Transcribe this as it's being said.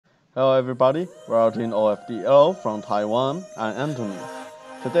Hello everybody, we're in OFDL from Taiwan. I'm Anthony.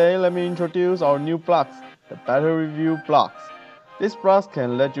 Today let me introduce our new blocks, the BatteryView blocks. These blocks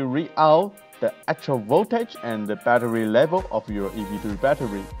can let you read out the actual voltage and the battery level of your EV3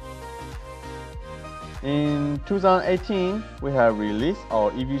 battery. In 2018, we have released our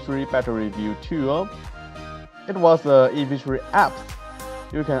EV3 BatteryView tool. It was a EV3 app.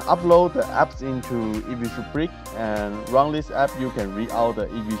 You can upload the apps into EV3 Brick and run this app. You can read out the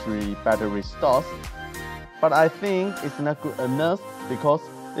EV3 battery stores. But I think it's not good enough because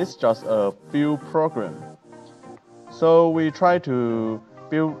it's just a build program. So we try to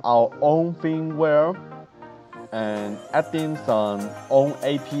build our own firmware and add in some own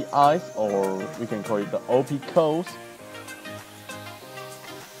APIs, or we can call it the OP codes.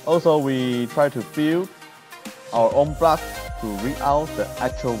 Also, we try to build our own blocks to read out the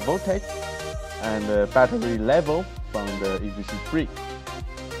actual voltage and the battery level from the EV3 brick.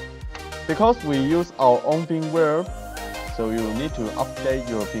 Because we use our own firmware, so you need to update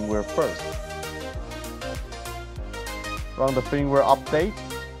your firmware first. Run the firmware update,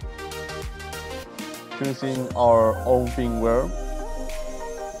 choosing our own firmware,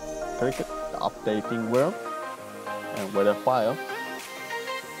 click the update firmware, and wait a file.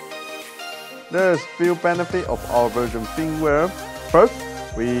 There is few benefits of our version firmware. First,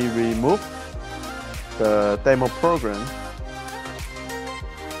 we remove the demo program.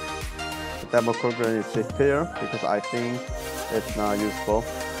 The demo program is disappeared because I think it's not useful,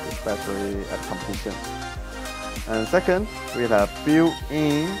 especially at competition. And second, we have built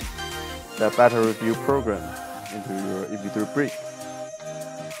in the BatteryView program into your EV3 brick.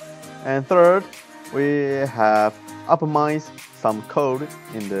 And third, we have optimized some code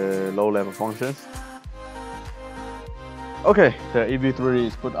in the low-level functions. Okay, the EV3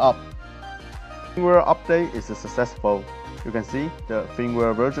 is put up. Firmware update is successful. You can see the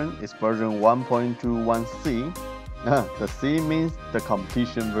firmware version is version 1.21C. The C means the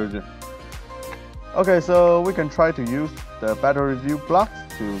competition version. Okay, so we can try to use the BatteryView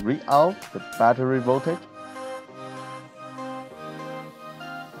blocks to read out the battery voltage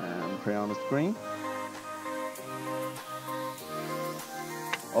and print on the screen.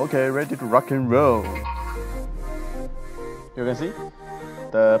 Okay, ready to rock and roll. You can see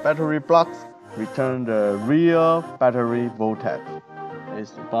the battery blocks return the real battery voltage.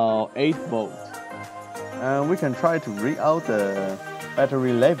 It's about 8 volts. And we can try to read out the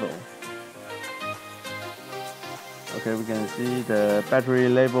battery level. Okay, we can see the battery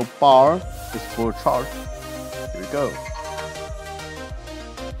level bar is full charge. Here we go.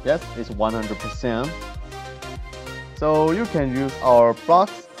 Yes, it's 100%. So you can use our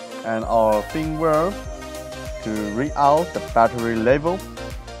blocks and our firmware to read out the battery level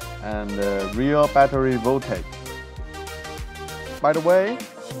and the real battery voltage. By the way,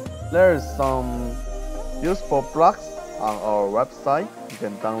 there is some useful blocks on our website. You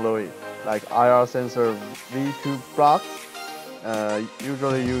can download it, like IR sensor V2 blocks,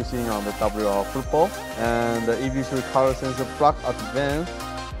 usually using on the WR football, and the EV3 color sensor block advanced.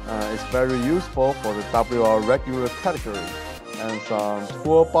 It's very useful for the WR regular category, and some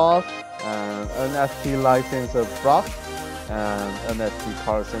toolbars and NFT light sensor block and NFT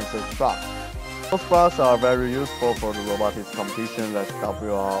color sensor block. Those blocks are very useful for the robotics competition like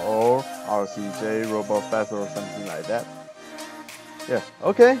WRO, RCJ, RoboFest or something like that. Yeah,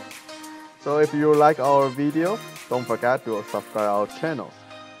 okay. So if you like our video, don't forget to subscribe our channel.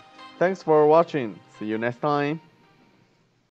 Thanks for watching. See you next time.